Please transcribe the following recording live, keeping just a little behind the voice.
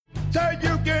So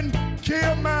you can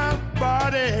kill my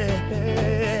body,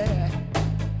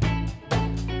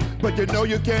 but you know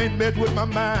you can't mess with my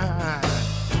mind.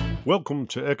 Welcome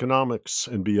to Economics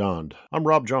and Beyond. I'm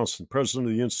Rob Johnson, president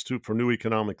of the Institute for New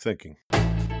Economic Thinking.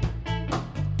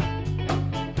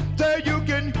 So you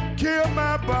can kill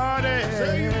my body,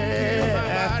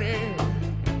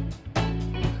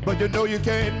 but you know you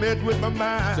can't mess with my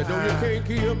mind. So no, you can't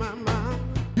kill my mind.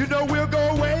 You know we'll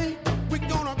go away. We're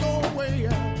gonna go away.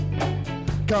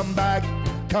 Come back,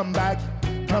 come back,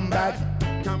 come back,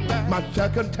 Come back. my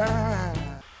second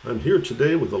time. I'm here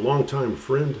today with a longtime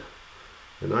friend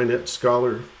and INET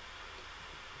scholar,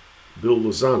 Bill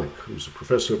Lazonick, who's a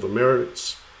professor of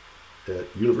emeritus at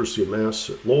University of Mass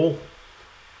at Lowell,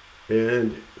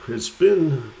 and has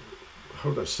been,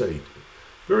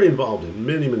 very involved in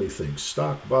many, many things,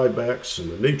 stock buybacks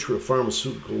and the nature of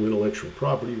pharmaceutical intellectual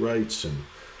property rights and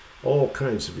all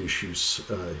kinds of issues.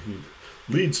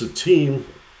 He leads a team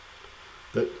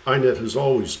that INET has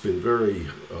always been very,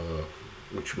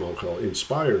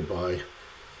 inspired by,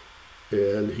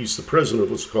 and he's the president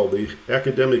of what's called the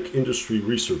Academic Industry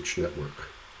Research Network.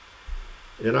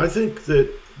 And I think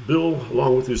that Bill,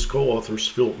 along with his co-authors,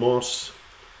 Philip Moss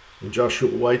and Joshua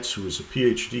Weitz, who is a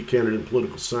PhD candidate in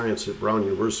political science at Brown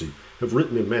University, have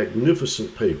written a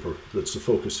magnificent paper that's the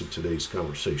focus of today's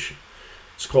conversation.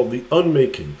 It's called The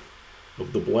Unmaking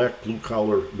of the Black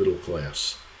Blue-Collar Middle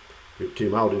Class. It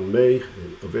came out in May,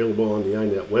 available on the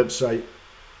INET website.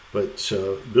 But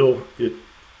Bill,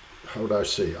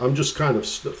 I'm just kind of,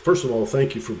 first of all,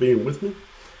 thank you for being with me.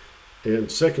 And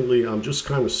secondly, I'm just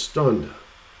kind of stunned,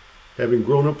 having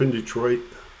grown up in Detroit,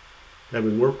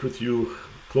 having worked with you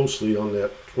closely on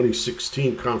that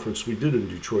 2016 conference we did in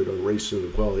Detroit on race and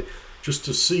equality, just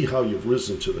to see how you've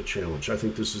risen to the challenge. I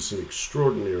think this is an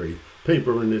extraordinary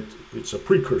paper, and it's a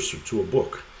precursor to a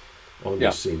book on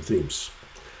these same themes.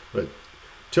 But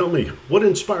tell me, what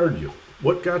inspired you?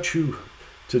 What got you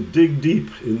to dig deep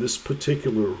in this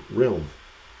particular realm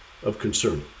of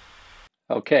concern?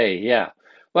 Okay, yeah.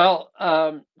 Well,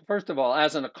 first of all,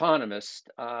 as an economist,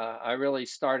 I really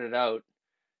started out,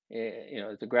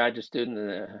 as a graduate student in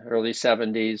the early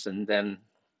 70s, and then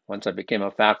once I became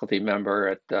a faculty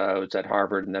member I was at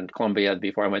Harvard and then Columbia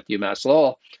before I went to UMass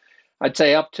Lowell. I'd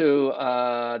say up to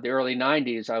the early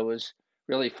 90s, I was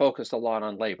really focused a lot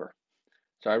on labor.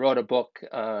 So I wrote a book,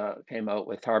 came out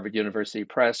with Harvard University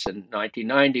Press in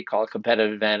 1990 called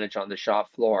Competitive Advantage on the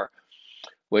Shop Floor,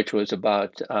 which was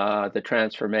about the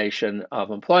transformation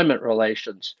of employment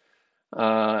relations.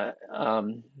 I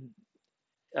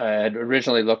had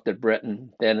originally looked at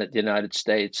Britain, then at the United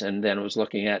States, and then was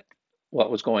looking at what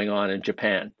was going on in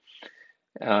Japan.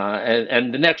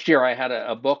 And the next year I had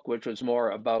a book which was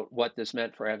more about what this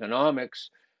meant for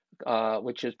economics,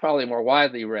 which is probably more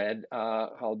widely read,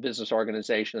 called Business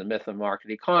Organization, the Myth of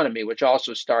Market Economy, which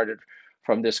also started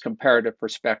from this comparative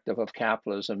perspective of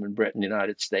capitalism in Britain, the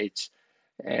United States,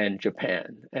 and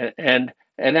Japan. And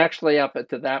actually up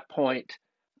to that point,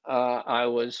 I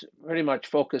was pretty much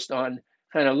focused on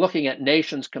kind of looking at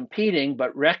nations competing,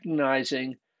 but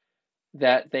recognizing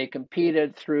that they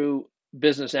competed through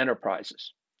business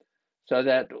enterprises. So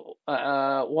that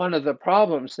one of the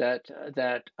problems that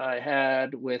I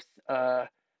had with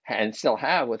and still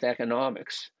have with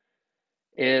economics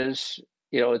is,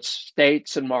 it's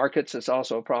states and markets. It's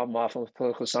also a problem often with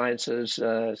political sciences,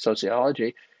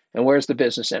 sociology, and where's the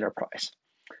business enterprise?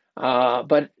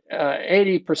 But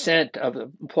 80% of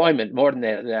the employment, more than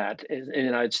that, in the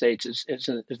United States is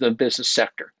the business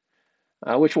sector.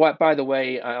 Which, by the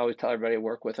way, I always tell everybody I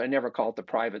work with, I never call it the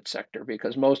private sector,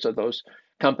 because most of those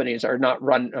companies are not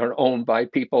run or owned by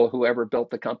people who ever built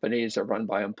the companies, or run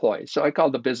by employees. So I call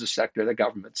the business sector the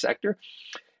government sector.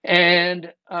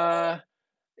 And,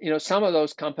 some of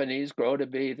those companies grow to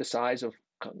be the size of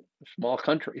small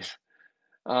countries.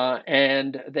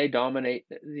 And they dominate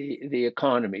the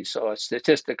economy. So a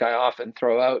statistic I often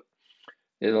throw out,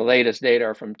 the latest data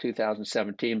are from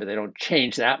 2017, but they don't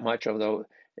change that much, although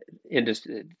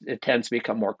it tends to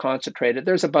become more concentrated.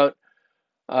 There's about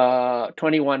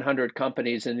 2,100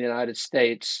 companies in the United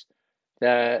States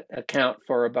that account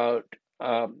for about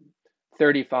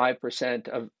 35%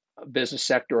 of business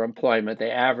sector employment.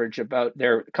 They average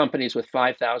they're companies with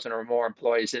 5,000 or more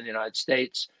employees in the United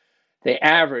States. They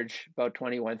average about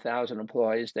 21,000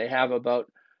 employees. They have about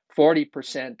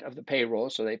 40% of the payroll,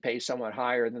 so they pay somewhat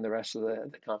higher than the rest of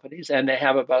the companies, and they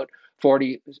have about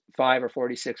 45 or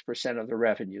 46% of the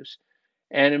revenues.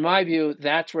 And in my view,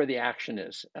 that's where the action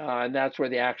is, and that's where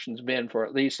the action's been for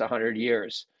at least 100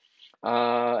 years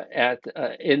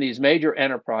in these major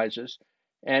enterprises.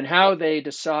 and how they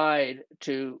decide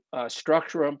to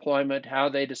structure employment, how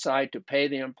they decide to pay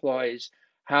the employees,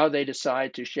 how they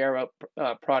decide to share up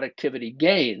productivity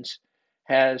gains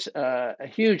has a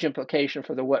huge implication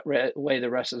for the way the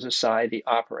rest of society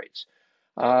operates.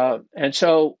 And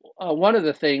so one of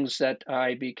the things that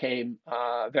I became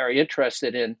very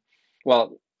interested in,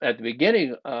 well, at the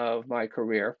beginning of my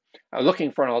career,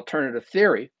 looking for an alternative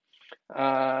theory,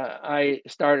 I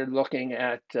started looking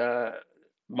at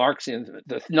Marxian,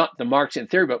 not the Marxian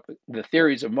theory, but the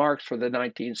theories of Marx for the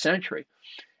 19th century.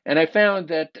 And I found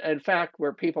that, in fact,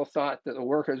 where people thought that the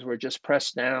workers were just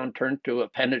pressed down, turned to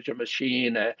appendage of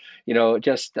machine,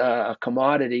 just a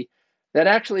commodity, that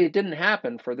actually it didn't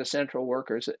happen for the central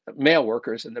workers, male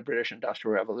workers in the British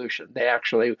Industrial Revolution. They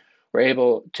actually were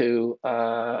able to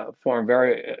form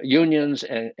very unions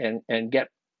and get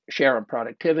share in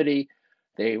productivity.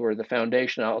 They were the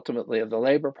foundation ultimately of the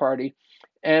Labor Party.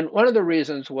 And one of the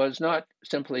reasons was not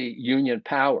simply union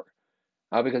power,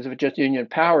 because if it's just union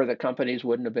power, the companies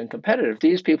wouldn't have been competitive.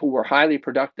 These people were highly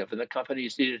productive, and the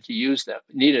companies needed to use them,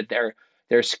 needed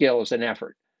their skills and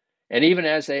effort. And even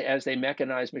as they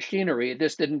mechanized machinery,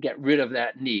 this didn't get rid of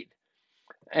that need.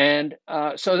 And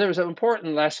so there was an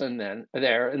important lesson then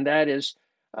there, and that is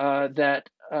that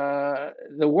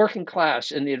the working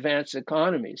class in the advanced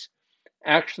economies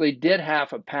actually did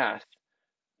have a path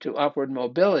to upward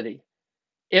mobility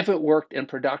if it worked in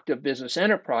productive business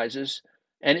enterprises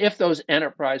and if those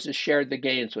enterprises shared the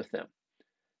gains with them.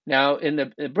 Now, in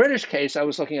the British case, I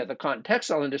was looking at the cotton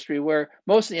textile industry where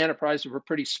most of the enterprises were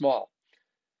pretty small.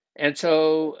 And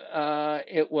so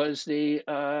it was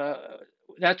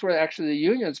that's where actually the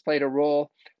unions played a role,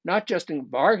 not just in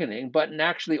bargaining, but in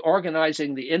actually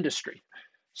organizing the industry.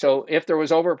 So if there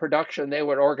was overproduction, they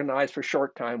would organize for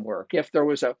short time work. If there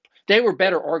was they were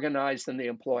better organized than the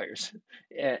employers.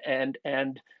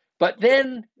 But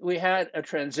then we had a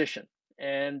transition,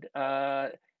 and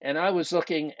I was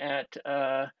looking at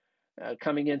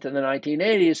coming into the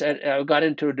 1980s, and I got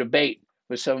into a debate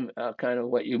with some kind of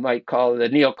what you might call the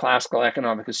neoclassical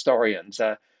economic historians.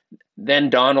 Then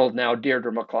Donald, now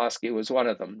Deirdre McCloskey was one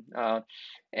of them,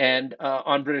 and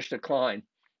on British decline.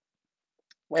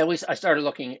 Well, I started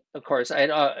looking, of course,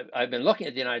 I've been looking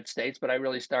at the United States, but I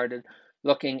really started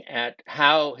looking at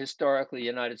how historically the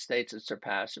United States had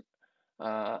surpassed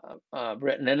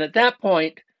Britain. And at that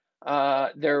point,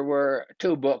 there were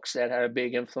two books that had a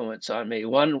big influence on me.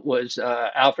 One was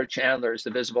Alfred Chandler's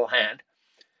The Visible Hand,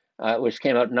 which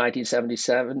came out in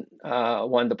 1977,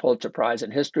 won the Pulitzer Prize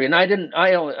in History. And I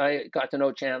got to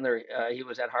know Chandler. He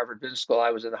was at Harvard Business School.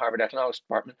 I was in the Harvard Economics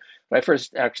Department. But I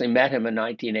first actually met him in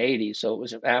 1980. So it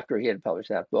was after he had published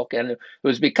that book. And it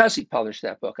was because he published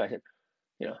that book, I said,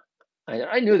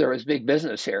 I knew there was big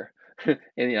business here in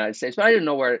the United States, but I didn't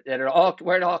know where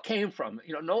it all came from.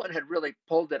 No one had really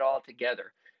pulled it all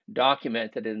together,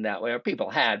 documented in that way, or people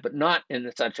had, but not in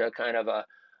such a kind of a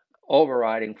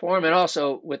overriding form, and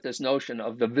also with this notion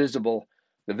of the visible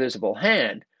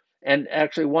hand. And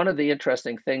actually, one of the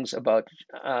interesting things about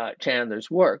Chandler's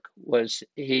work was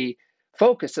he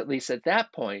focused, at least at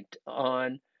that point,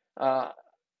 on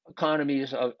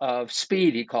economies of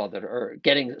speed, he called it, or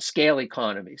getting scale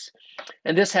economies.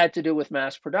 And this had to do with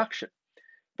mass production.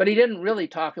 But he didn't really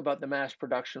talk about the mass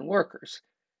production workers.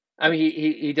 I mean,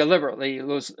 he deliberately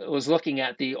was looking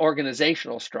at the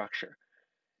organizational structure.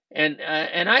 And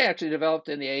I actually developed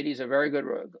in the 80s a very good,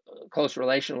 close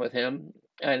relation with him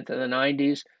into the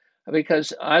 90s,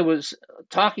 because I was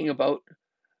talking about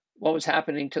what was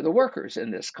happening to the workers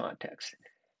in this context.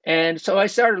 And so I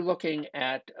started looking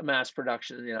at mass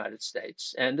production in the United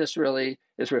States. And this really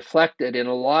is reflected in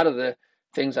a lot of the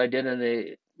things I did in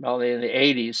the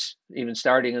 80s, even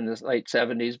starting in the late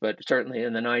 70s, but certainly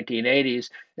in the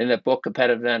 1980s, in the book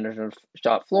Competitive Advantage on the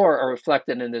Shop Floor, are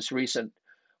reflected in this recent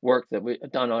work that we've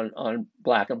done on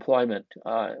Black employment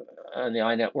on the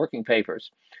INET working papers.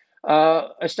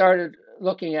 I started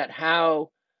looking at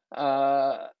how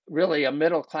really a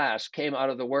middle class came out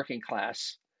of the working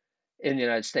class in the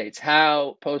United States,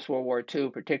 how post-World War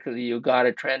II, particularly, you got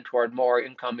a trend toward more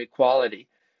income equality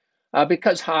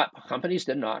because companies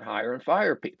did not hire and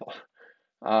fire people.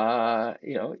 And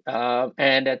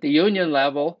at the union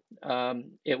level,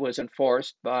 it was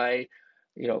enforced by,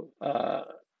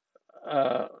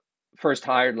 first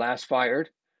hired, last fired.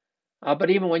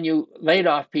 But even when you laid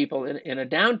off people in a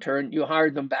downturn, you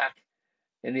hired them back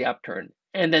in the upturn.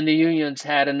 And then the unions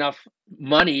had enough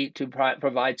money to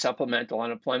provide supplemental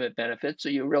unemployment benefits, so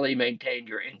you really maintained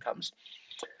your incomes.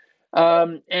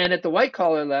 And at the white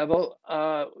collar level,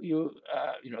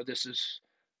 this is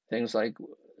things like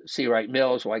C. Wright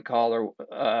Mills, white collar,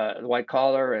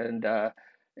 and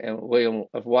and William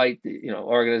of White,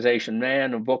 Organization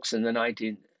Man, and books in the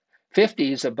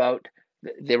 1950s about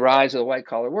the rise of the white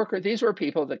collar worker. These were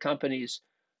people the companies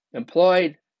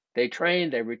employed, they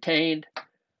trained, they retained.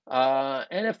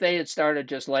 And if they had started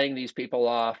just laying these people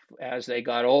off as they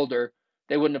got older,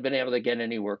 they wouldn't have been able to get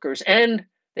any workers, and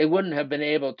they wouldn't have been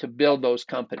able to build those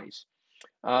companies.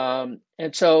 And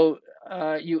so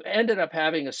you ended up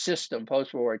having a system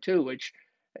post World War II, which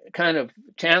kind of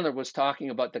Chandler was talking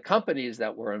about the companies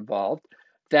that were involved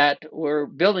that were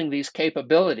building these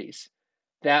capabilities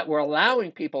that were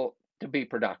allowing people to be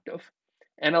productive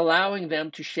and allowing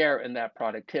them to share in that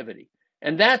productivity.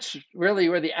 And that's really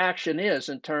where the action is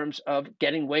in terms of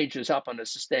getting wages up on a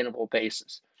sustainable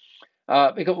basis.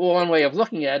 Because one way of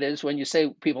looking at it is when you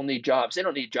say people need jobs, they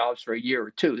don't need jobs for a year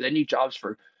or two. They need jobs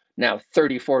for now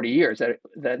 30, 40 years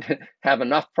that have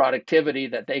enough productivity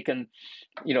that they can,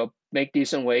 make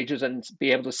decent wages and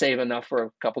be able to save enough for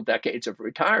a couple decades of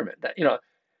retirement.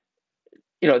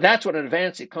 That's what an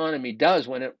advanced economy does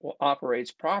when it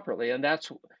operates properly. And that's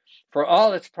for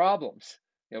all its problems,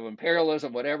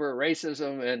 imperialism, whatever,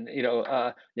 racism, and,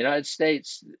 the United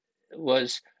States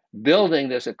was building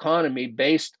this economy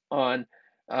based on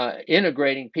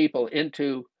integrating people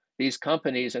into these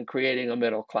companies and creating a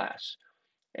middle class.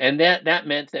 And that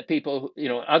meant that people,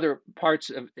 other parts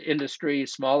of industry,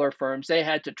 smaller firms, they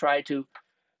had to try to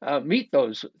meet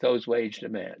those wage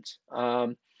demands.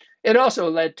 It also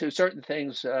led to certain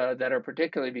things that are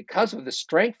particularly because of the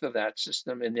strength of that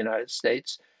system in the United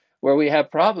States, where we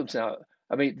have problems now.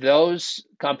 I mean, those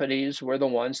companies were the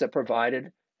ones that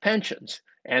provided pensions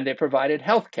and they provided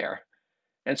health care.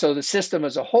 And so the system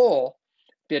as a whole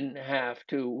didn't have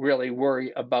to really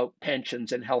worry about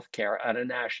pensions and health care at a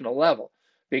national level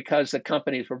because the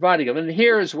companies providing them. And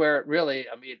here's where it really,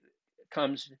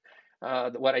 comes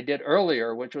what I did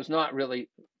earlier, which was not really,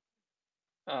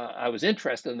 I was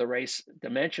interested in the race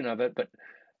dimension of it, but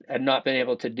had not been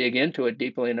able to dig into it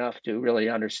deeply enough to really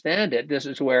understand it. This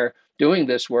is where doing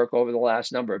this work over the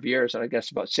last number of years, and I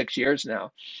guess about 6 years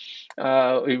now,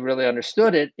 we really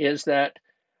understood it, is that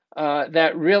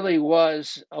that really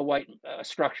was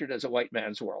structured as a white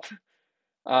man's world.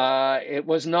 It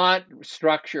was not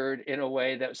structured in a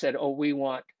way that said, oh, we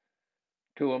want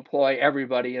to employ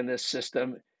everybody in this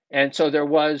system. And so there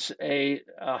was a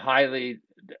highly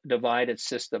divided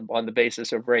system on the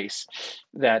basis of race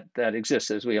that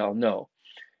exists, as we all know.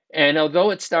 And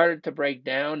although it started to break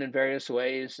down in various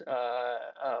ways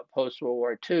post World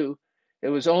War II, it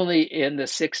was only in the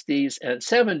 60s and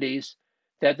 70s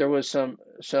that there was some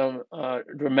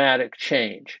dramatic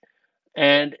change.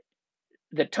 And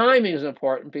the timing is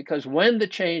important because when the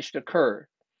change occurred,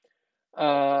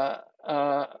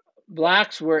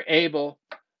 blacks were able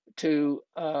to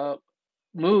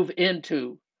move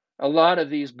into a lot of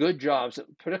these good jobs,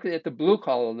 particularly at the blue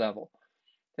collar level,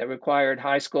 that required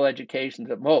high school educations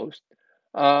at most,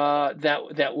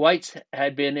 that whites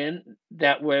had been in,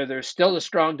 that where there's still a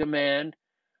strong demand.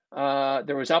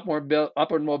 There was upward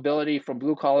mobility from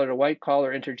blue collar to white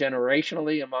collar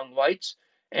intergenerationally among whites,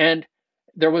 and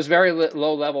there was very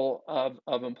low level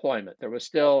of employment. There was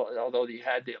still, although you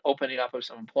had the opening up of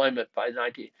some employment by the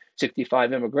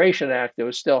 1965 Immigration Act, it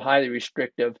was still highly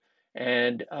restrictive,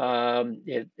 and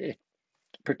it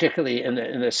particularly in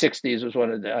the 60s was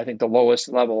one of the, I think, the lowest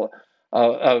level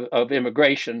of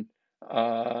immigration.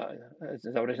 I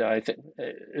think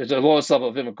is the lowest level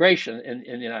of immigration in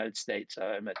the United States.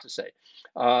 I meant to say,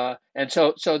 and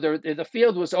so the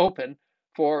field was open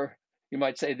for, you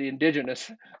might say, the indigenous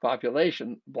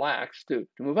population, blacks, to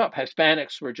move up.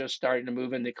 Hispanics were just starting to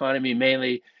move in the economy,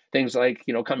 mainly things like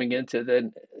coming into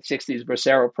the 60s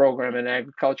Bracero program in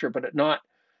agriculture, but not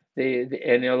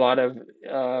and a lot of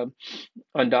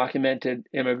undocumented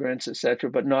immigrants, etc.,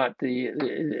 but not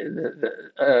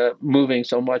the moving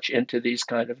so much into these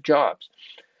kind of jobs.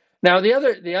 Now, the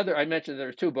other I mentioned there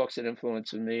are two books that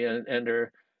influenced me, and the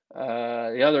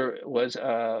other was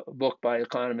a book by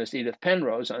economist Edith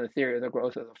Penrose on the theory of the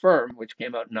growth of the firm, which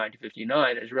came out in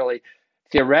 1959, is really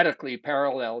theoretically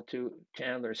parallel to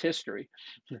Chandler's history,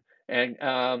 and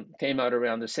came out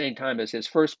around the same time as his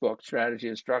first book, Strategy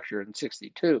and Structure, in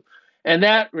 62. And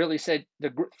that really said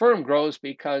the firm grows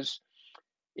because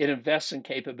it invests in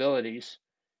capabilities,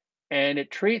 and it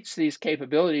treats these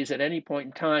capabilities at any point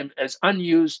in time as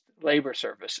unused labor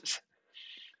services.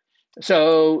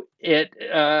 So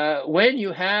when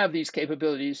you have these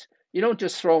capabilities, you don't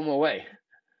just throw them away.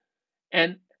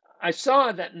 And I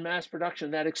saw that in mass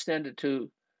production that extended to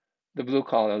the blue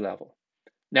collar level.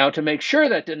 Now, to make sure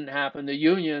that didn't happen, the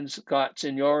unions got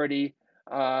seniority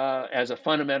as a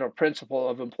fundamental principle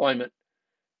of employment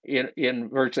in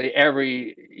virtually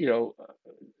every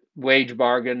wage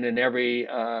bargain in every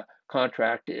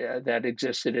contract that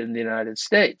existed in the United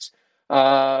States.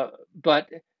 But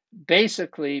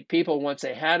basically, people, once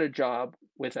they had a job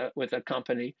with a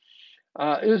company,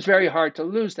 it was very hard to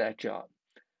lose that job.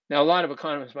 Now, a lot of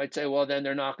economists might say, well, then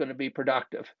they're not going to be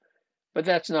productive, but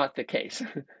that's not the case.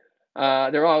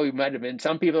 There always might have been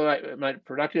some people might be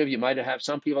productive. You might have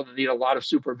some people that need a lot of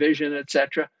supervision,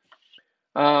 etc.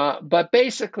 But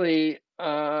basically,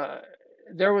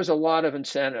 there was a lot of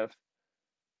incentive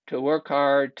to work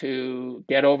hard, to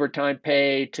get overtime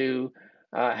pay, to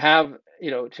have,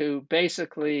 to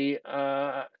basically,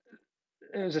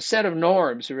 there's a set of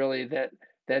norms really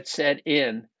that set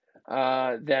in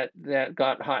that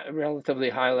got relatively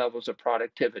high levels of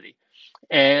productivity.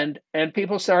 And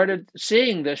people started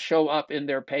seeing this show up in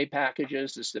their pay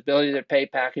packages, the stability of their pay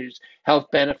packages, health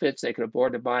benefits. They could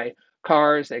afford to buy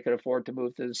cars, they could afford to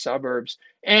move to the suburbs,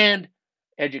 and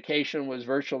education was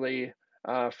virtually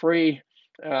free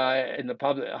in the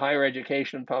public higher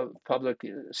education public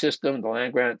system, the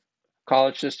land grant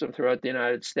college system throughout the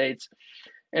United States.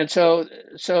 And so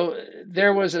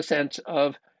there was a sense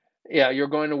of, yeah, you're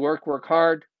going to work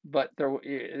hard, but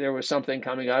there was something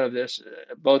coming out of this,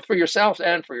 both for yourselves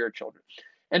and for your children.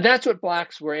 And that's what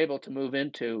blacks were able to move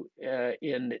into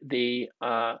in the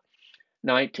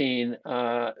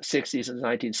 1960s and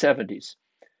 1970s.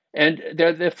 And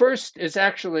the first is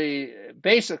actually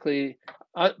basically,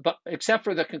 except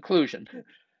for the conclusion,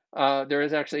 there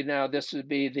is actually now, this would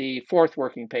be the fourth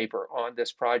working paper on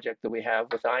this project that we have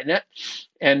with INET.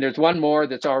 And there's one more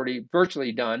that's already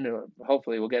virtually done.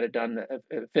 Hopefully we'll get it done,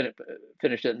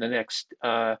 finish it in the next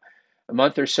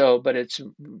month or so, but it's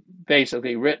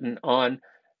basically written on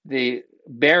the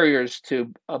barriers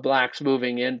to blacks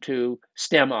moving into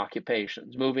STEM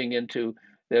occupations, moving into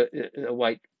the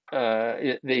white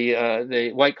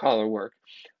collar work.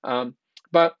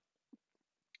 But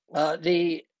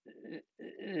the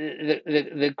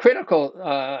critical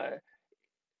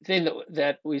thing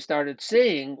that we started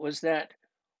seeing was that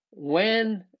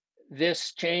when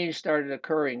this change started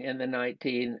occurring in the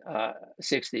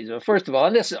 1960s, well, first of all,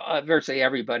 and this virtually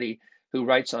everybody who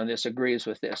writes on this agrees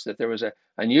with this, that there was an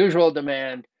unusual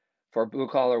demand for blue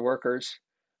collar workers.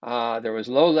 There was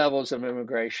low levels of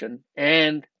immigration,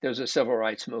 and there was a civil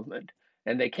rights movement,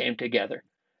 and they came together.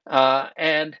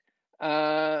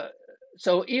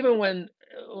 So even when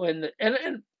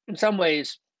in some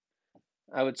ways,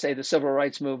 I would say the civil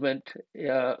rights movement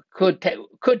could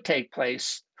take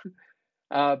place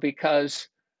because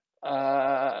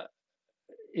corporate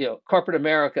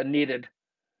America needed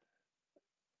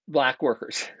black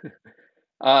workers.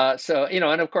 So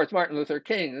and of course Martin Luther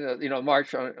King,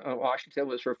 March on Washington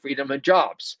was for freedom and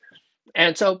jobs.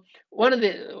 And so when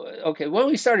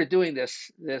we started doing this,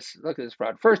 look at this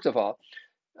project. First of all,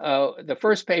 the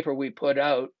first paper we put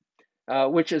out,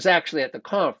 which is actually at the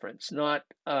conference, not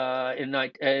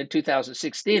in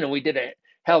 2016, and we did a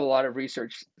hell of a lot of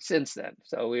research since then.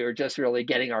 So we were just really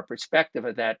getting our perspective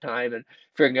at that time and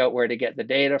figuring out where to get the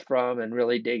data from and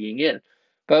really digging in.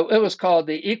 But it was called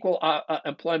the Equal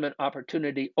Employment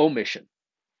Opportunity Omission.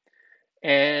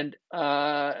 And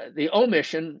the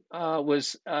omission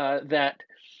was that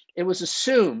it was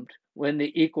assumed when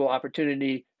the Equal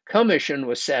Opportunity Commission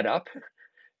was set up,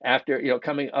 after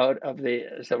coming out of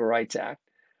the Civil Rights Act,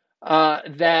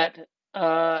 that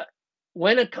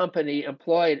when a company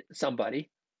employed somebody,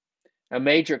 a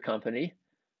major company,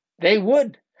 they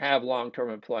would have long-term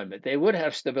employment. They would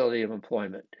have stability of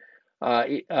employment,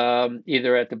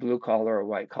 either at the blue collar or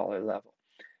white collar level.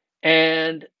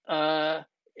 And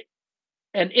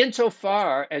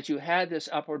insofar as you had this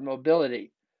upward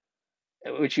mobility,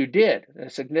 which you did, a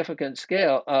significant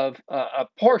scale of a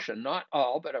portion, not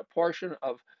all, but a portion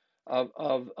of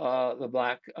the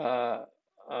black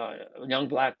young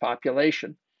black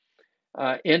population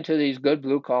into these good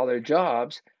blue collar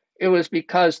jobs, it was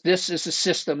because this is a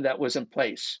system that was in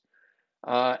place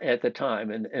at the time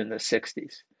in the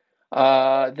 60s.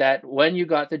 That when you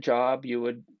got the job, you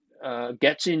would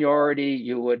get seniority.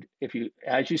 You would,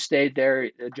 as you stayed there,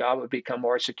 the job would become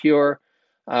more secure.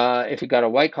 If you got a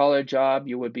white collar job,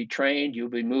 you would be trained, you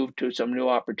would be moved to some new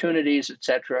opportunities,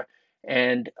 etc.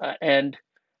 And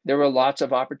there were lots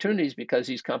of opportunities because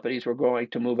these companies were going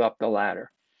to move up the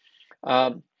ladder.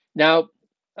 Now,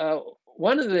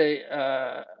 one of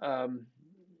the,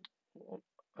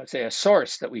 I'd say a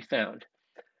source that we found,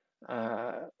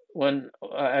 I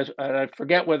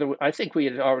forget whether, I think we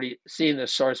had already seen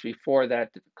this source before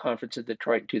that conference in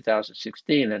Detroit in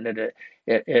 2016, and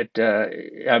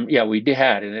we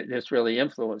had, and this really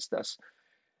influenced us,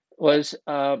 was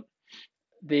I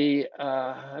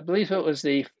believe it was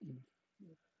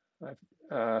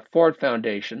Ford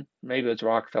Foundation, maybe it's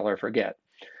Rockefeller, I forget.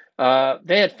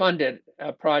 They had funded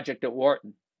a project at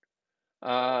Wharton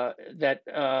that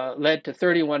led to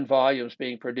 31 volumes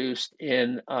being produced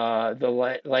in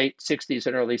the late 60s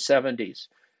and early 70s,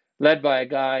 led by a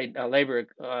guy, a labor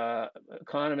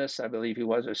economist, I believe he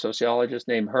was, a sociologist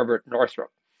named Herbert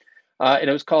Northrop. And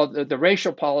it was called The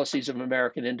Racial Policies of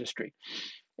American Industry.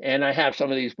 And I have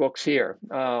some of these books here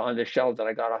on the shelf that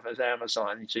I got off of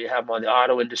Amazon. So you have them on the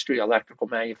auto industry, electrical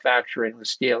manufacturing, the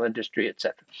steel industry,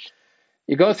 etc.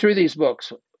 You go through these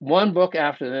books, one book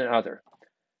after the other,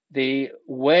 the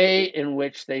way in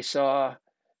which they saw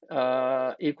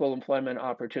equal employment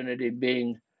opportunity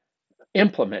being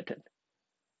implemented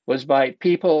was by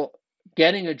people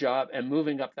getting a job and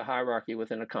moving up the hierarchy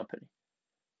within a company.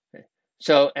 Okay.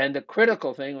 So, and the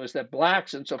critical thing was that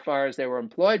blacks, insofar as they were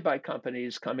employed by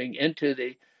companies coming into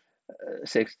the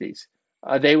 60s,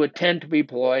 they would tend to be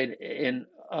employed in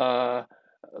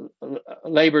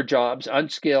labor jobs,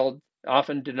 unskilled,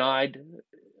 often denied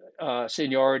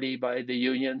seniority by the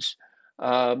unions.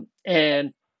 And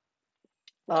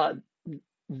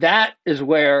that is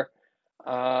where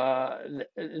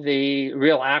the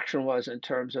real action was in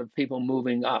terms of people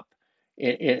moving up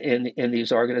in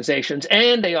these organizations.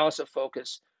 And they also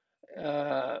focus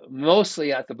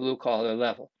mostly at the blue collar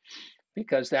level,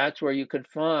 because that's where you could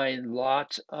find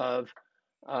lots of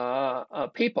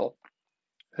people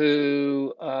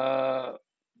who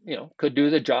could do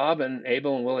the job and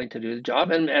able and willing to do the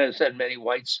job. And as I said, many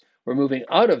whites were moving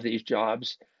out of these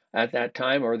jobs at that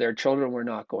time, or their children were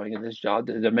not going in this job.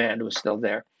 The demand was still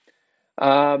there.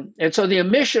 And so the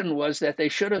omission was that they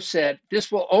should have said,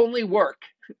 this will only work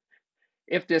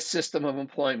if this system of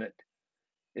employment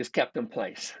is kept in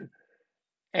place.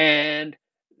 And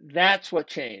that's what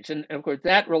changed. And of course,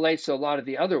 that relates to a lot of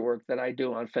the other work that I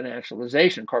do on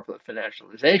financialization, corporate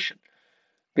financialization,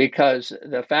 because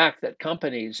the fact that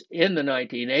companies in the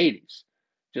 1980s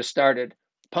just started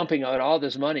pumping out all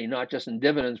this money, not just in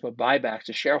dividends, but buybacks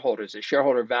to shareholders, the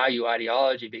shareholder value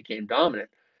ideology became dominant,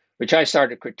 which I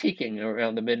started critiquing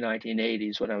around the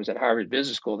mid-1980s when I was at Harvard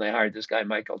Business School. They hired this guy,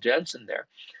 Michael Jensen, there.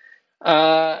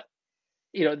 That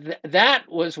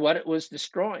was what it was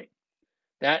destroying.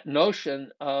 That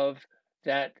notion of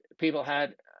that people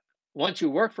had, once you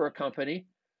worked for a company,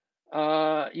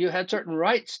 you had certain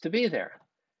rights to be there.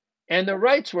 And the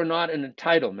rights were not an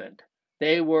entitlement.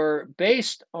 They were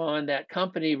based on that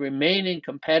company remaining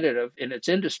competitive in its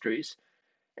industries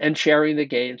and sharing the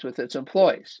gains with its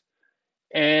employees.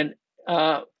 And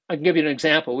I can give you an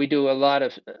example. We do a lot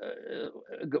of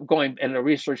going in the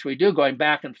research we do, going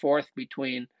back and forth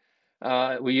between.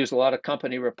 We use a lot of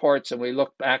company reports, and we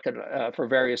look back at for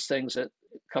various things at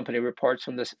company reports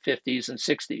from the 50s and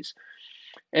 60s.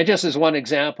 And just as one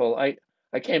example, I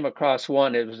came across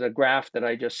one. It was a graph that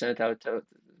I just sent out to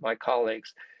my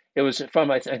colleagues. It was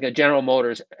from, I think, a General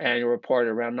Motors annual report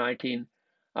around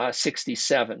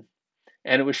 1967.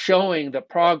 And it was showing the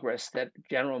progress that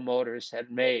General Motors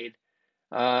had made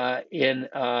I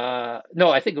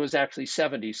think it was actually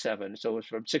 77. So it was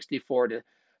from 64 to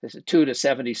 2 to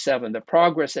 77, the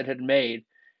progress it had made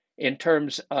in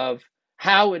terms of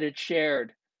how it had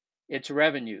shared its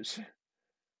revenues.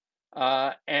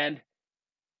 And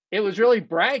it was really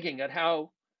bragging at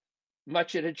how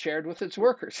much it had shared with its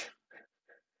workers.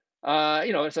 So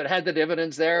it had the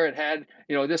dividends there. It had,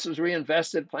 this was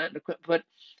reinvested, plant and equipment,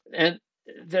 and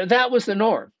that was the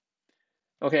norm.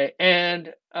 Okay,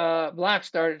 and blacks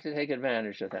started to take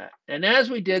advantage of that. And as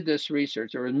we did this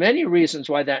research, there were many reasons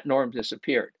why that norm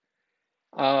disappeared.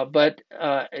 But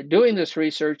doing this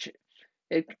research,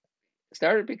 it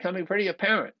started becoming pretty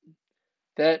apparent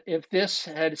that if this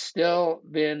had still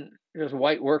been just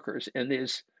white workers in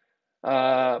these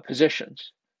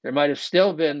positions, there might have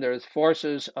still been there's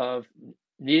forces of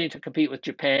needing to compete with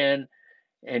Japan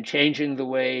and changing the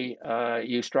way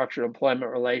you structure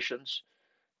employment relations,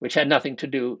 which had nothing to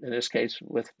do, in this case,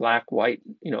 with black, white,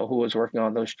 who was working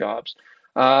on those jobs.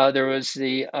 There was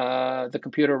the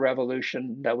computer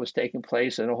revolution that was taking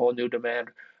place and a whole new demand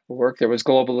for work. There was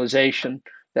globalization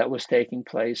that was taking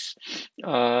place,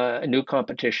 a new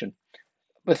competition.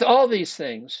 With all these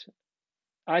things,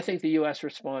 I think the U.S.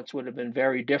 response would have been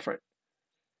very different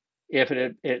if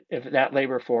that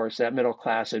labor force, that middle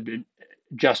class, had been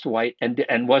just white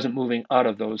and wasn't moving out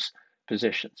of those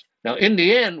positions. Now, in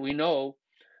the end, we know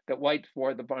that whites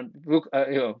bore the brunt,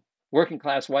 working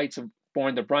class whites have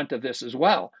borne the brunt of this as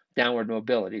well, downward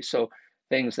mobility. So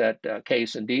things that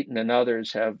Case and Deaton and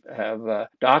others have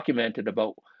documented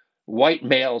about white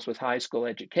males with high school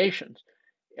educations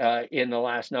in the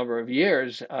last number of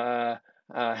years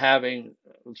having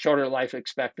shorter life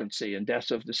expectancy and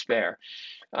deaths of despair.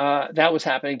 That was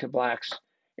happening to blacks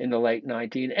in the late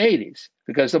 1980s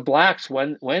because the blacks,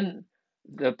 when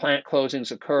the plant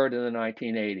closings occurred in the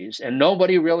 1980s, and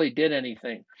nobody really did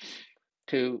anything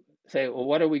to say, well,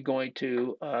 what are we going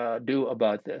to do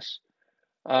about this?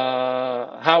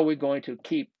 How are we going to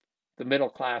keep the middle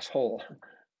class whole?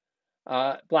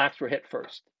 Blacks were hit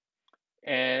first,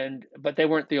 but they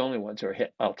weren't the only ones who were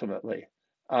hit ultimately.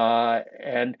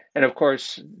 And of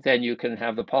course, then you can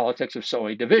have the politics of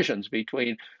sowing divisions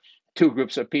between two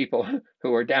groups of people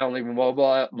who are downly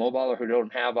mobile or who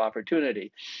don't have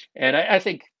opportunity. And I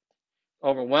think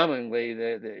overwhelmingly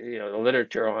the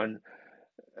literature on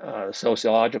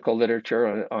sociological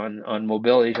literature on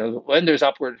mobility. So when there's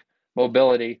upward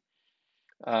mobility,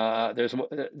 there's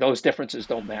those differences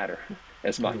don't matter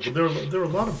as much. There are a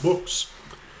lot of books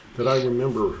that I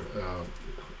remember,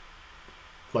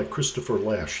 like Christopher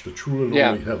Lasch, The True and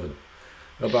Yeah, Only Heaven,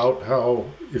 about how,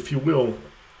 if you will,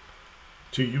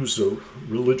 to use a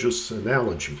religious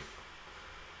analogy,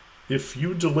 if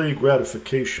you delay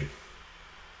gratification,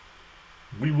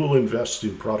 we will invest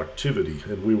in productivity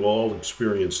and we will all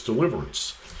experience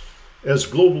deliverance. As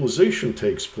globalization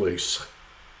takes place,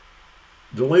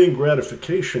 delaying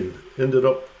gratification ended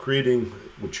up creating,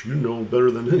 which you know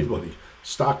better than anybody,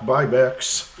 stock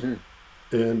buybacks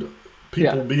and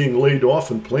people yeah, being laid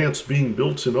off and plants being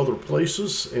built in other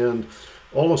places. And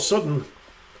all of a sudden,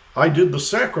 I did the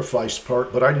sacrifice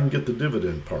part, but I didn't get the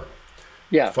dividend part.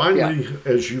 yeah, yeah. Finally,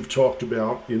 as you've talked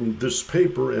about in this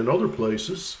paper and other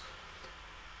places,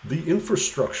 the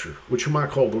infrastructure, which you might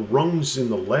call the rungs in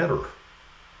the ladder,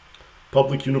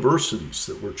 public universities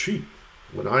that were cheap.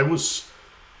 When I was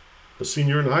a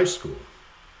senior in high school,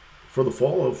 for the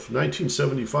fall of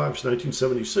 1975 to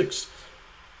 1976,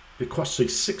 it cost say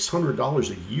 $600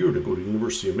 a year to go to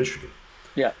University of Michigan.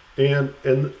 Yeah.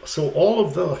 And so all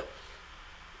of the,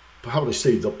 how would I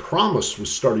say, the promise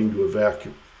was starting to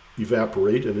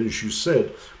evaporate. And as you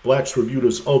said, blacks were viewed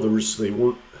as others. They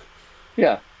weren't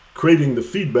Yeah. creating the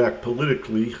feedback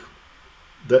politically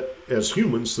that as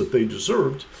humans that they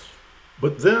deserved.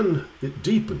 But then it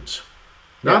deepened.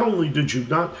 Not Yeah. only did you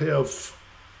not have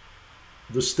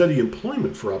the steady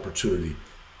employment for opportunity,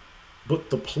 but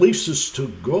the places to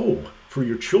go for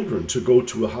your children to go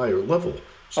to a higher level Oh,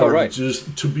 started right.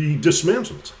 to be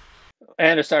dismantled.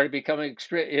 And it started becoming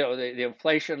extreme, the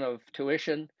inflation of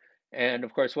tuition. And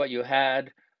of course, what you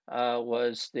had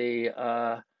was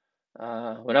when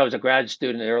I was a grad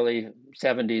student in the early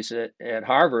 70s at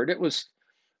Harvard,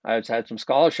 I had some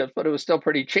scholarships, but it was still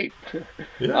pretty cheap.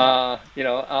 Yeah.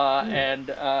 And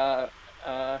uh,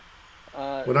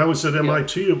 When I was at you know,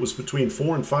 MIT, it was between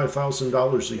 $4,000 and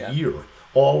 $5,000 a yeah, year,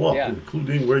 all up, yeah,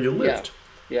 including where you yeah, lived.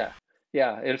 yeah,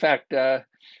 yeah. In fact, I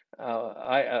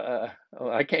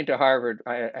came to Harvard.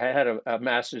 I had a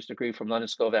master's degree from London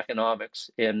School of Economics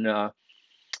in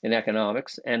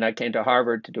economics, and I came to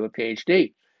Harvard to do a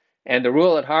PhD. And the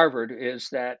rule at Harvard is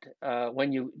that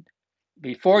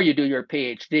before you do your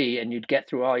PhD and you get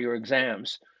through all your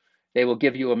exams, they will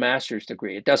give you a master's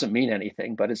degree. It doesn't mean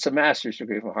anything, but it's a master's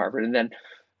degree from Harvard. And then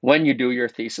when you do your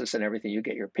thesis and everything, you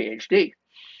get your PhD.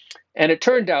 And it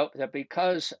turned out that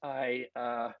because I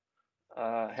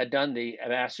had done the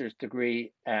master's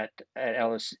degree at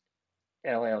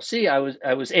LLC,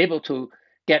 I was able to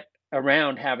get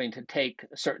around having to take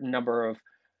a certain number of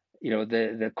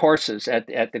the courses at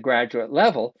the graduate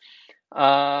level,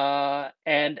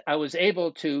 and I was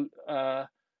able to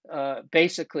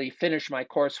basically finish my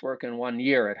coursework in 1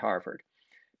 year at Harvard.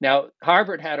 Now,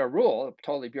 Harvard had a rule, a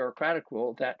totally bureaucratic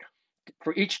rule, that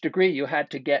for each degree you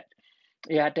had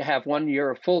to have 1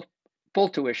 year of full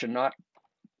tuition, not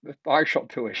partial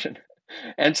tuition.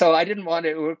 And so I didn't want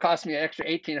it. It would cost me an extra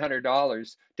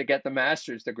 $1,800 to get the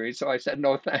master's degree. So I said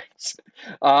no thanks.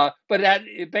 But that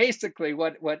basically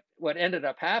what ended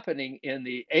up happening in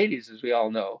the 80s, as we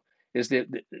all know, is that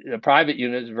the private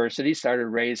universities started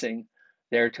raising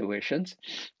their tuitions,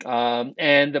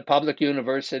 and the public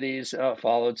universities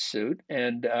followed suit,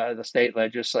 and the state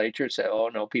legislature said, "Oh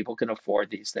no, people can afford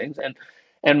these things,"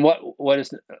 and what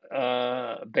is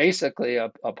basically a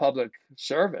public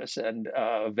service and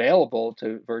available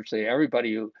to virtually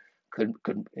everybody who could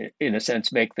in a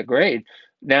sense make the grade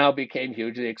now became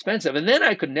hugely expensive. And then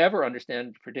I could never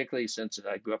understand, particularly since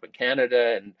I grew up in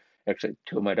Canada, and actually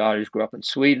two of my daughters grew up in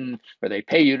Sweden, where they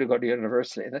pay you to go to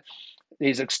university,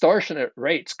 these extortionate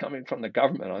rates coming from the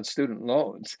government on student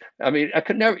loans. I mean, I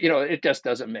could never, it just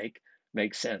doesn't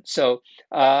make sense. So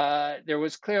there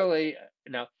was clearly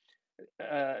now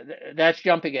that's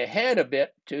jumping ahead a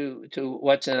bit to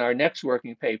what's in our next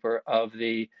working paper of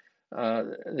the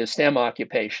STEM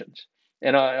occupations.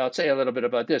 And I'll say a little bit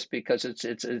about this because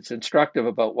it's instructive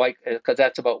about white, because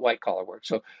that's about white collar work.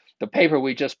 So the paper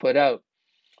we just put out,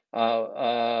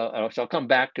 which I'll come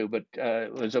back to, but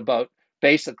it was about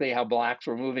basically how blacks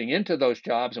were moving into those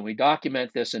jobs, and we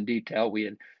document this in detail. We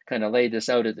had kind of laid this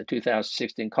out at the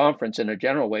 2016 conference in a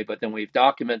general way, but then we've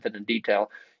documented in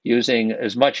detail using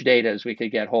as much data as we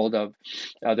could get hold of.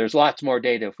 There's lots more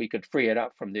data if we could free it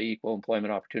up from the Equal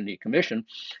Employment Opportunity Commission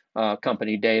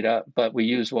company data, but we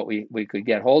used what we could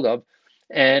get hold of.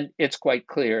 And it's quite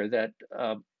clear that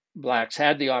blacks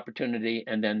had the opportunity,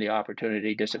 and then the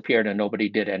opportunity disappeared, and nobody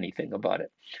did anything about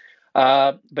it.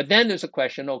 But then there's a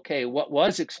question: okay, what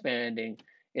was expanding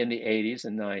in the 80s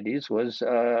and 90s was,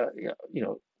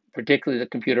 particularly the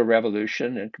computer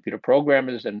revolution and computer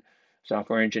programmers and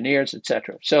software engineers,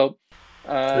 etc. So,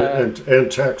 and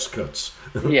tax cuts.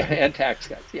 yeah, and tax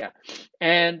cuts, yeah,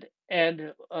 and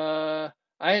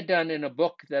I had done in a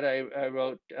book that I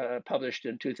wrote, published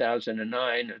in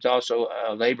 2009. It's also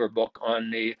a labor book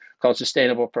called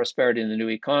 "Sustainable Prosperity in the New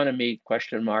Economy?" ?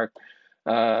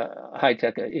 High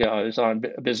tech. I was on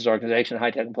a business organization,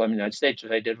 high tech employment in the United States,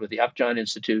 which I did with the Upjohn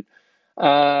Institute.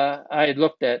 I had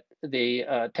looked at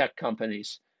the tech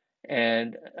companies,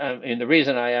 and the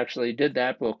reason I actually did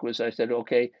that book was I said,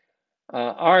 okay,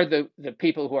 are the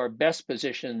people who are best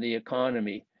positioned in the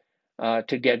economy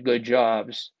to get good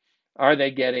jobs, are they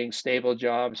getting stable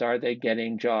jobs? Are they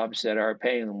getting jobs that are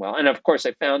paying them well? And of course,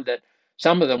 I found that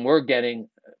some of them were getting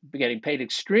paid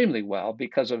extremely well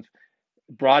because of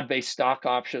broad-based stock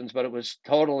options, but it was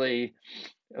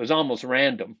almost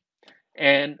random.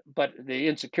 But the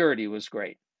insecurity was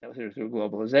great through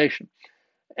globalization.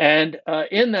 And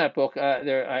in that book,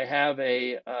 I have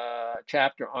a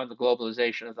chapter on the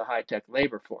globalization of the high-tech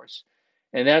labor force,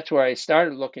 and that's where I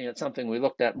started looking at something we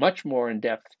looked at much more in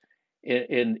depth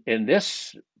in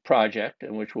this project,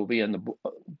 and which will be in the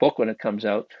book when it comes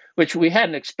out, which we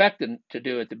hadn't expected to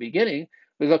do at the beginning.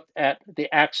 We looked at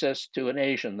the access to an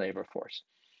Asian labor force.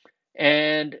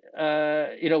 And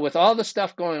with all the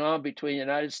stuff going on between the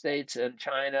United States and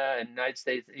China and United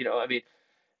States,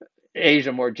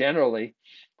 Asia more generally,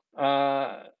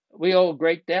 we owe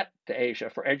great debt to Asia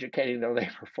for educating their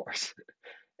labor force.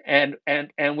 And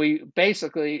we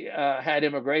basically had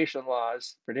immigration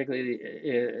laws, particularly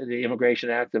the Immigration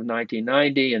Act of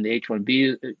 1990 and the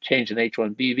H-1B change in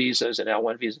H-1B visas and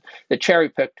L-1 visas that cherry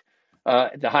picked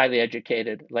the highly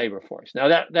educated labor force.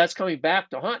 Now that's coming back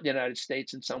to haunt the United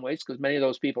States in some ways, because many of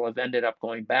those people have ended up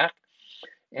going back,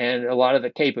 and a lot of the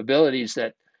capabilities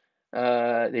that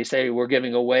they say we're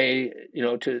giving away,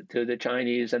 to the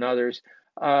Chinese and others,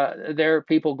 there are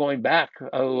people going back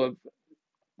who have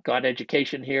got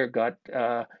education here, got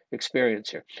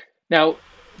experience here. Now,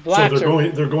 So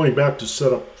they're going back to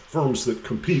set up firms that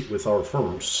compete with our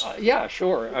firms. Yeah,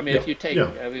 sure. I mean, if you take,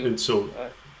 and so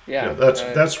yeah,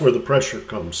 that's where the pressure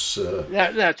comes.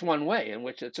 That's one way in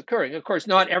which it's occurring. Of course,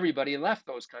 not everybody left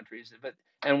those countries,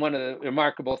 and one of the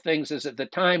remarkable things is at the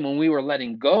time when we were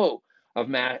letting go of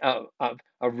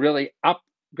really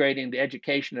upgrading the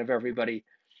education of everybody,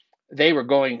 they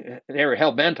were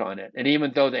hell bent on it. And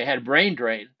even though they had brain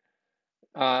drain,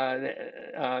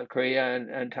 Korea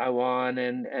and Taiwan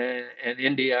and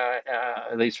India,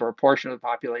 at least for a portion of the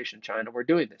population, China, were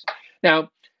doing this. Now,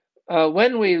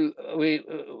 when we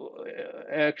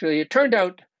actually, it turned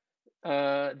out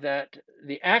that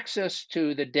the access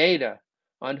to the data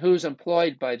on who's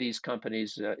employed by these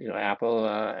companies, Apple,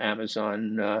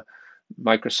 Amazon,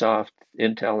 Microsoft,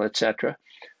 Intel, etc.,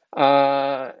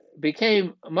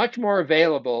 became much more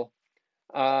available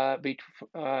from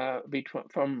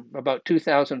about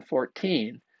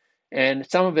 2014, and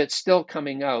some of it's still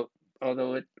coming out,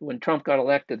 although when Trump got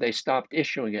elected, they stopped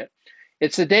issuing it.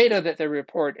 It's the data that they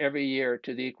report every year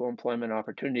to the Equal Employment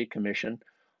Opportunity Commission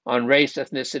on race,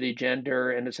 ethnicity,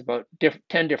 gender, and it's about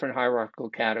 10 different hierarchical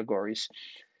categories.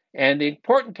 And the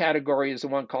important category is the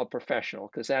one called professional,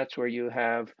 because that's where you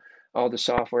have all the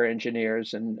software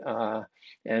engineers and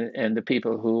the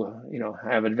people who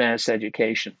have advanced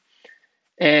education.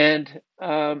 And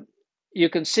you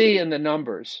can see in the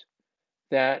numbers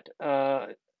that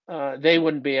they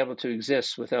wouldn't be able to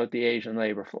exist without the Asian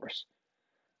labor force.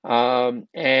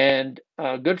 And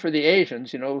good for the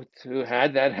Asians, who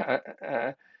had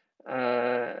that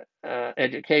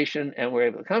education and were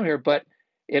able to come here, but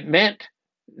it meant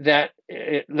that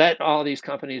it let all these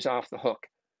companies off the hook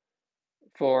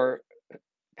for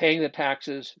paying the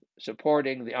taxes,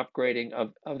 supporting the upgrading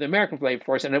of the American labor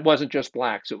force. And it wasn't just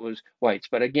blacks, it was whites.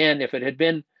 But again, if it had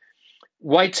been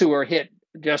whites who were hit,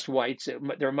 just whites,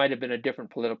 there might have been a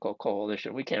different political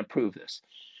coalition. We can't prove this.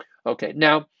 Okay,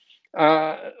 now,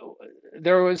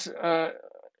 there was,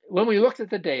 when we looked at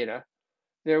the data,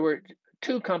 there were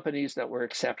two companies that were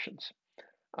exceptions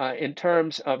in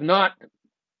terms of not,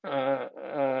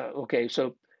 okay,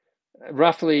 so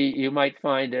roughly you might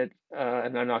find it,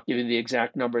 and I'm not giving the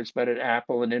exact numbers, but at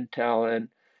Apple and Intel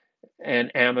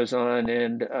and Amazon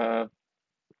and uh,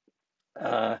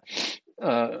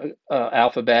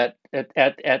 Alphabet.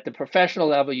 At the professional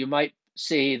level, you might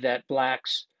see that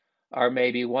blacks are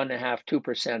maybe 1.5,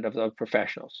 2% of those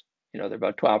professionals. They're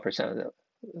about 12% of the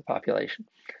population.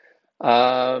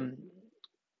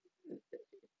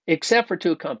 Except for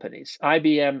two companies,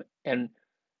 IBM and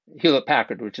Hewlett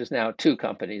Packard, which is now two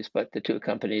companies, but the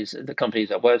companies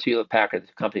that was Hewlett Packard,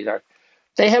 the companies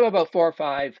they have about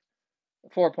 4.5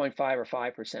 or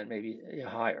 5%, maybe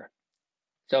higher.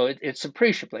 So it's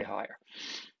appreciably higher.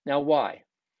 Now, why?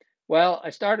 Well, I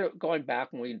started going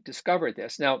back when we discovered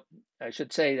this. Now, I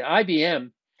should say that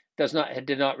IBM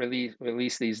did not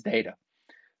release these data.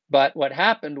 But what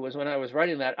happened was when I was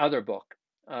writing that other book,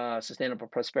 Sustainable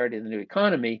Prosperity in the New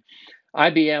Economy,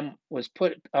 IBM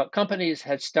companies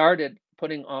had started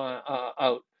putting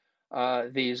out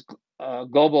these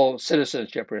global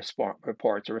citizenship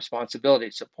reports or responsibility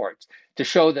reports to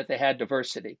show that they had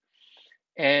diversity.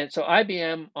 And so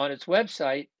IBM on its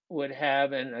website would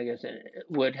have, and I guess it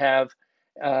would have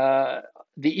the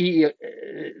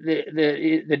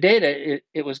data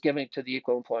it was giving to the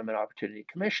Equal Employment Opportunity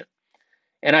Commission.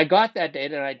 And I got that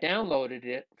data and I downloaded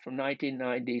it from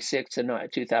 1996 to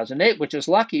 2008, which is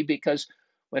lucky because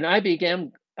when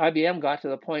IBM got to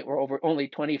the point where only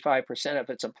 25%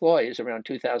 of its employees around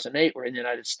 2008 were in the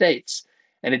United States,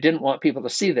 and it didn't want people to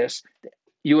see this,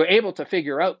 you were able to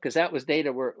figure out, because that was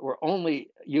data were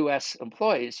only US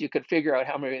employees, you could figure out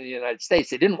how many in the United States.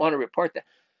 They didn't want to report that.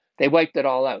 They wiped it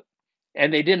all out.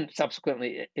 And they didn't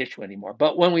subsequently issue anymore.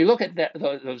 But when we look at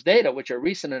those data, which are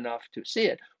recent enough to see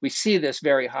it, we see this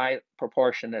very high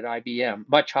proportion at IBM,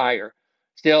 much higher,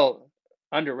 still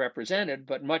underrepresented,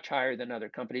 but much higher than other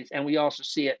companies. And we also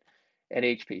see it at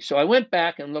HP. So I went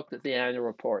back and looked at the annual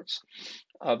reports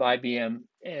of IBM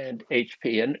and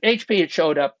HP. And HP, it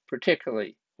showed up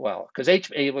particularly well because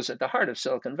HP was at the heart of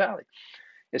Silicon Valley.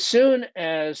 As soon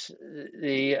as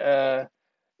the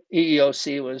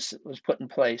EEOC was put in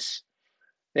place,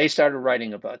 they started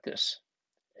writing about this.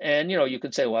 And, you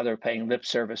could say, well, they're paying lip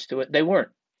service to it. They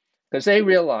weren't, because they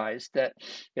realized that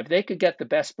if they could get the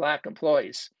best black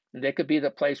employees, and they could be the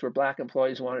place where black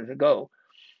employees wanted to go,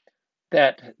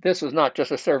 that this was not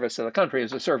just a service to the country, it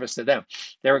was a service to them.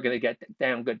 They were going to get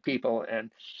damn good people.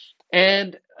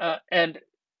 And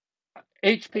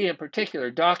HP in particular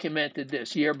documented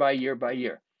this year by year by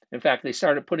year. In fact, they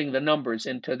started putting the numbers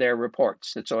into their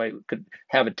reports. And so I could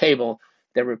have a table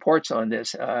that reports on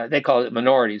this. They call it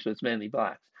minorities, but it's mainly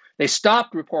blacks. They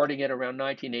stopped reporting it around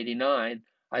 1989,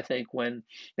 I think, when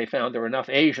they found there were enough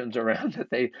Asians around that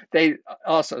they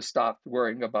also stopped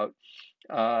worrying about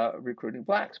recruiting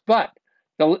blacks.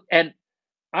 And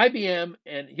IBM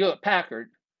and Hewlett Packard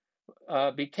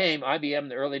became IBM in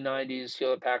the early 90s,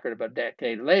 Hewlett Packard about a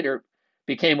decade later,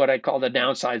 became what I call the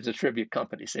downside distribute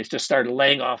companies. They just started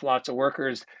laying off lots of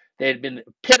workers. They had been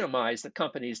epitomized, the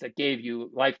companies that gave you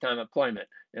lifetime employment.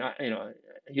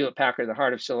 Hewlett Packard, the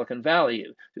heart of Silicon Valley,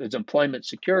 it was employment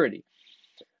security.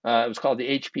 It was called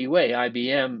the HP way.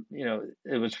 IBM,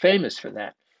 it was famous for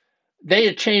that. They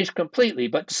had changed completely,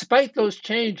 but despite those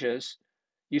changes,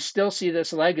 you still see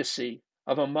this legacy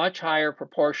of a much higher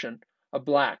proportion of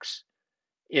blacks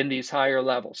in these higher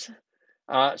levels.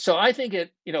 So I think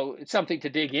it's something to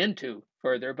dig into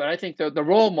further, but I think the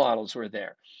role models were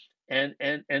there, and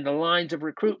the lines of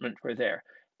recruitment were there,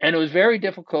 and it was very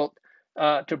difficult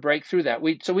to break through that.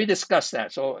 We discussed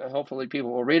that. So hopefully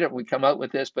people will read it. We come out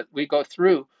with this, but we go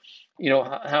through,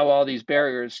 how all these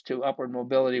barriers to upward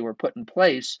mobility were put in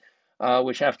place,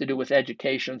 which have to do with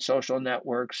education, social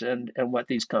networks, and what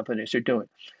these companies are doing.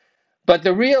 But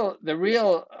the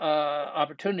real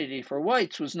opportunity for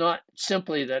whites was not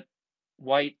simply that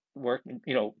white working,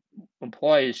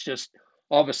 employees just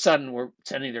all of a sudden were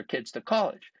sending their kids to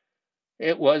college.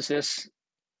 It was this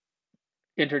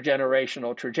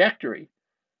intergenerational trajectory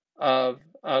of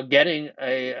getting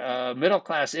a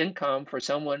middle-class income for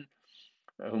someone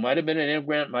who might have been an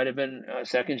immigrant, might have been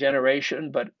second generation,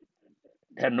 but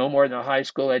had no more than a high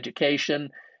school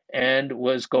education and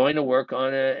was going to work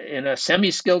in a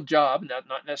semi-skilled job,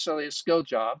 not necessarily a skilled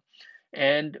job,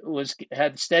 and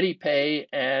had steady pay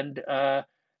and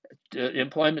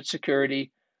employment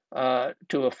security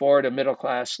to afford a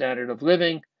middle-class standard of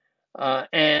living,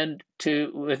 and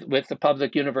with the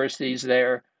public universities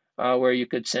there where you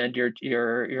could send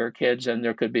your kids, and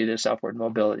there could be this upward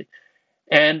mobility.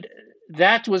 And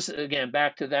that was, again,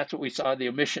 back to that's what we saw, the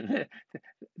omission.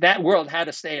 That world had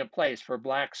to stay in place for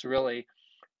blacks really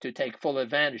to take full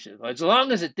advantage of it. As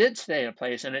long as it did stay in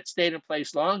place, and it stayed in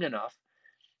place long enough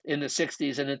in the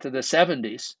 60s and into the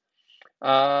 70s,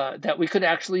 that we could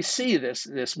actually see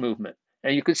this movement.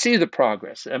 And you could see the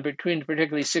progress. And between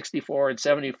particularly 64 and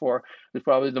 74 was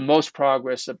probably the most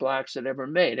progress that blacks had ever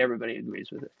made. Everybody agrees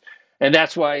with it. And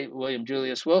that's why William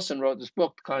Julius Wilson wrote this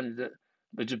book,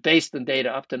 which is based on data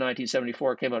up to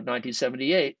 1974, came out in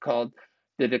 1978, called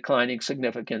The Declining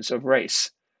Significance of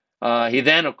Race. He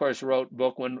then, of course, wrote a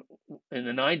book in the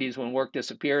 90s, When Work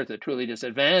Disappears, The Truly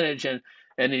Disadvantaged, and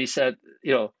then he said,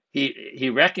 he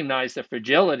recognized the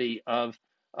fragility of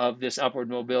this upward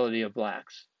mobility of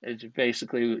blacks. It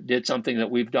basically did something that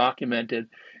we've documented,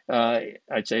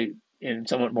 I'd say, in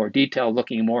somewhat more detail,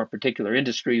 looking more in particular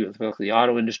industry, with the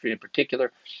auto industry in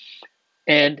particular.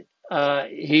 And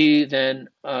he then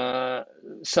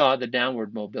saw the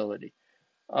downward mobility.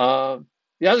 The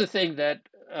other thing that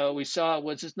we saw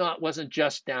wasn't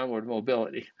just downward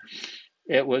mobility.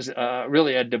 It was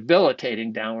really a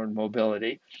debilitating downward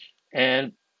mobility.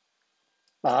 And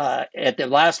at the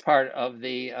last part of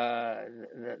the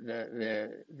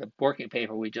working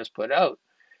paper we just put out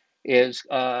is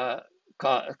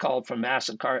called From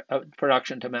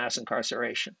Production to Mass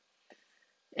Incarceration.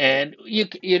 And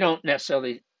you don't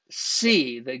necessarily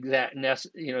see the exact,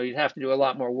 you'd have to do a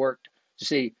lot more work to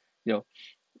see,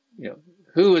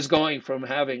 who is going from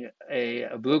having a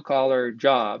blue collar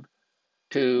job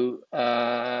to,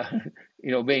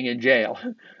 being in jail.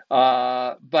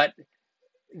 But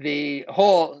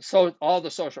all the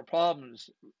social problems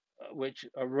which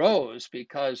arose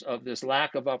because of this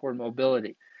lack of upward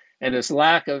mobility and this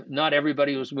lack of, not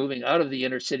everybody was moving out of the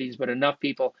inner cities, but enough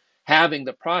people having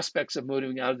the prospects of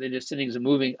moving out of the inner cities and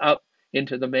moving up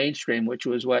into the mainstream, which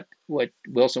was what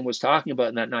Wilson was talking about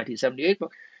in that 1978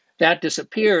 book, that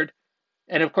disappeared.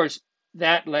 And of course,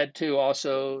 that led to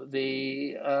also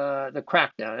the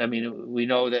crackdown. I mean, we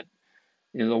know that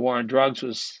the war on drugs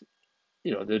was,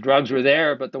 the drugs were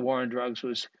there, but the war on drugs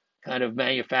was kind of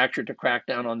manufactured to crack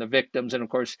down on the victims. And of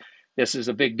course, this is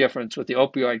a big difference with the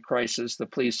opioid crisis. The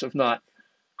police have not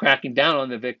cracking down on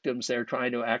the victims. They're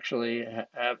trying to actually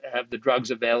have the drugs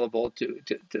available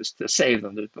to save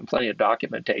them. There's been plenty of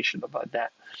documentation about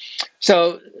that.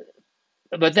 So,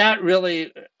 but that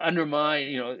really undermined,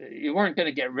 you weren't going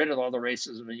to get rid of all the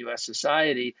racism in U.S.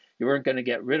 society. You weren't going to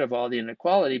get rid of all the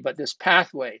inequality, but this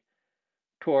pathway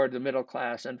toward the middle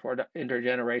class and toward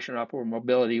intergenerational upward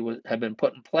mobility had been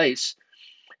put in place.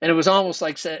 And it was almost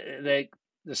like the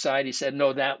society said,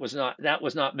 no, that was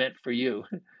not meant for you.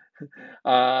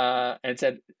 And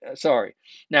said, sorry.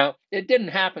 Now, it didn't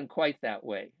happen quite that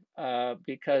way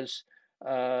because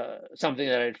something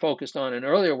that I'd focused on in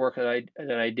earlier work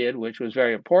that I did, which was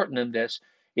very important in this,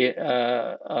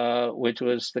 which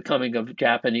was the coming of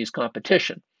Japanese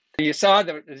competition. You saw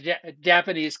the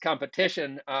Japanese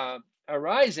competition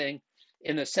arising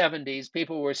in the 70s.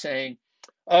 People were saying,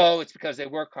 oh, it's because they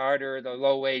work harder, the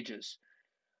low wages.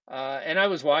 And I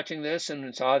was watching this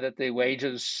and saw that the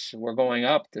wages were going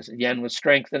up, the yen was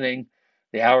strengthening,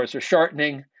 the hours were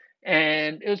shortening.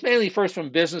 And it was mainly first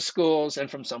from business schools and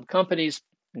from some companies,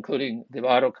 including the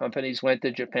auto companies, went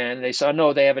to Japan. And they saw,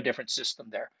 no, they have a different system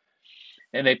there.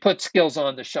 And they put skills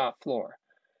on the shop floor.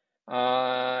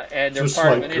 And they're Just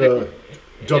part like of an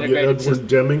W. Edward system.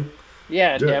 Deming.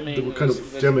 Yeah, Deming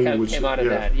came out of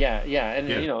that. Yeah, and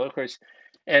yeah. of course,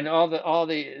 and all the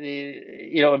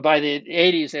and by the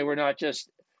 80s they were not just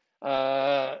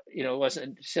it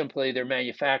wasn't simply their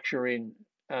manufacturing,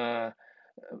 mass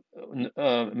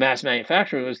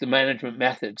manufacturing. It was the management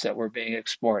methods that were being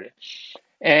exported,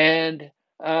 and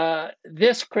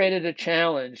this created a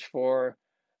challenge for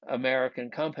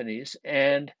American companies,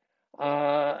 and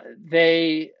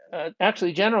they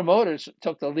actually General Motors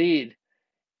took the lead,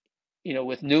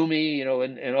 with NUMMI,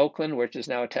 in Oakland, which is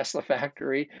now a Tesla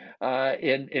factory,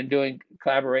 in doing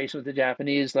collaboration with the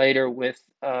Japanese. Later with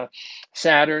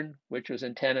Saturn, which was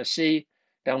in Tennessee,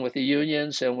 done with the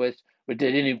unions, and they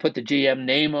didn't even put the GM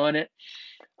name on it,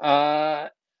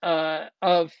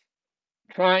 of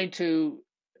trying to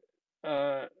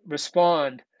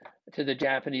respond to the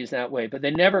Japanese that way, but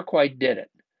they never quite did it.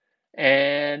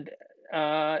 And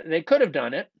they could have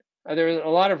done it. There are a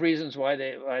lot of reasons why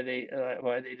they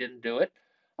didn't do it,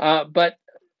 but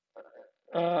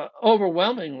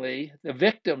overwhelmingly, the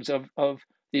victims of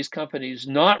these companies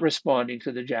not responding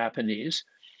to the Japanese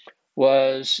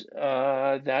was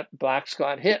that blacks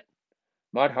got hit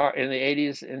much hard in the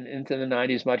 80s and into the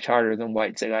 90s, much harder than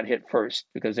whites. They got hit first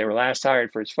because they were last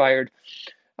hired, first fired.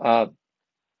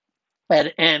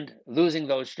 and losing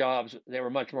those jobs, they were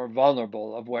much more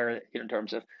vulnerable of where, in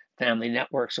terms of family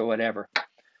networks or whatever.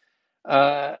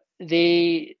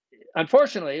 The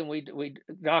Unfortunately, and we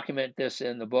document this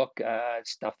in the book,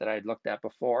 stuff that I'd looked at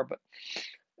before, but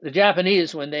the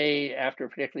Japanese, when they,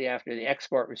 particularly after the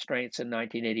export restraints in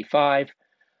 1985,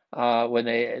 when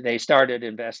they started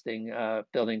investing,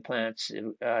 building plants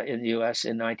in the U.S.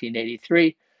 in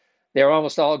 1983, they were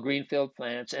almost all greenfield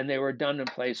plants, and they were done in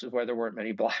places where there weren't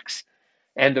many blacks.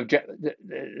 And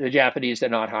the Japanese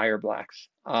did not hire blacks.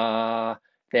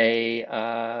 They,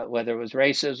 whether it was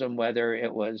racism, whether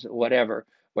it was whatever,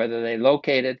 whether they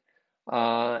located,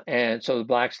 and so the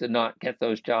blacks did not get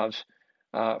those jobs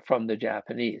from the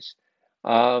Japanese.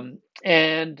 So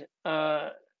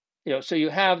you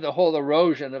have the whole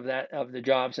erosion of the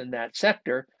jobs in that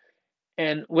sector,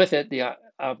 and with it the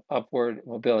upward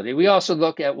mobility. We also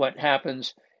look at what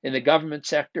happens in the government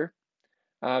sector,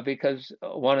 because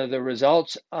one of the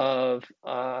results of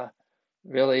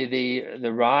really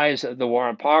the rise of the war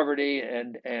on poverty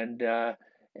and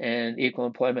equal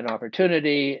employment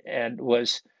opportunity, and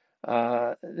was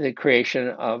the creation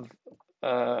of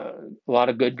a lot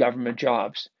of good government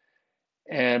jobs.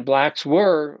 And blacks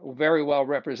were very well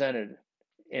represented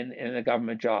in the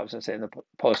government jobs, let's say in the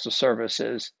postal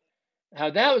services. How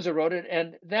that was eroded,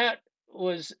 and that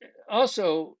was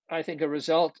also, I think, a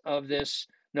result of this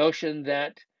notion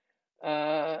that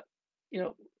the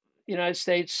United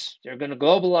States, they're going to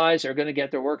globalize, they're going to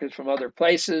get their workers from other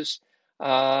places.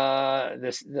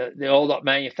 The old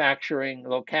manufacturing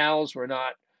locales were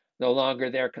no longer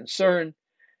their concern,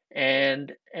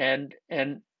 and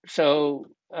so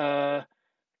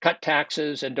cut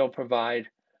taxes and don't provide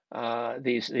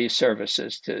these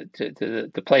services to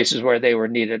the places where they were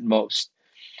needed most.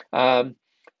 In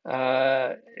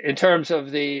terms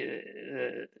of the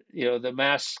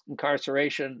mass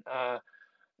incarceration,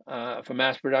 for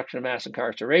mass production and mass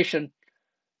incarceration,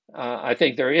 I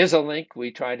think there is a link.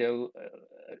 We try to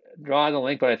draw the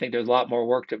link, but I think there's a lot more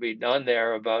work to be done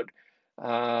there about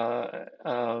how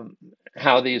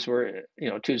these were,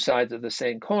 two sides of the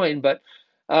same coin. But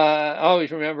I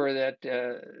always remember that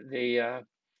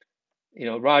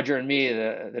Roger and Me,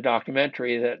 the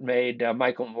documentary that made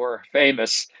Michael Moore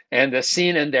famous, and the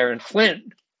scene in there in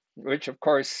Flint, which of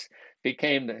course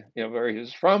became where he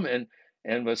was from, and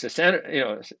was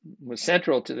was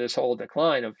central to this whole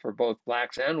decline for both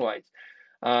blacks and whites.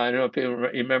 I don't know if you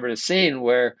remember the scene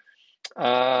where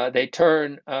they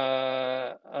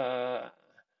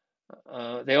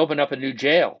open up a new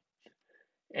jail,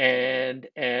 and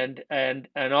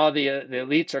all the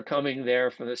elites are coming there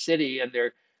from the city, and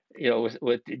they're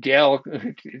with jail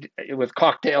with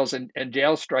cocktails and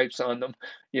jail stripes on them,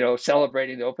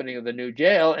 celebrating the opening of the new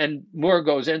jail. And Moore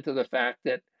goes into the fact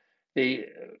that he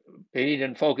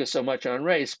didn't focus so much on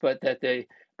race, but that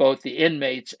both the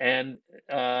inmates and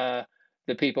the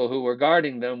people who were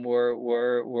guarding them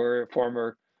were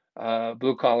former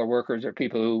blue collar workers, or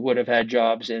people who would have had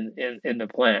jobs in the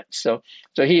plant. So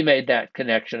he made that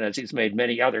connection, as he's made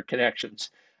many other connections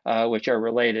which are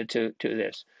related to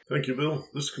this. Thank you, Bill.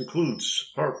 This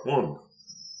concludes part one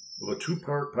of a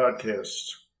two-part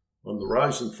podcast on the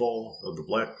rise and fall of the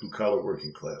black blue-collar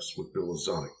working class with Bill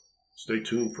Ozonick. Stay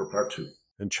tuned for part two.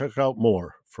 And check out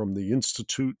more from the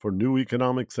Institute for New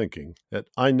Economic Thinking at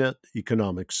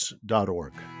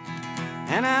ineteconomics.org.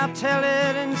 And I'll tell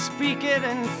it and speak it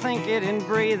and think it and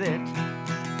breathe it,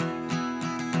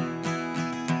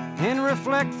 and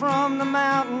reflect from the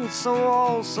mountains so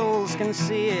all souls can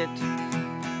see it.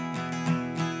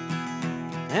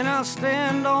 And I'll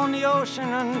stand on the ocean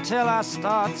until I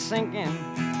start sinking,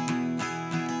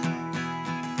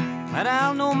 but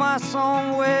I'll know my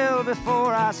song well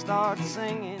before I start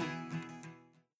singing.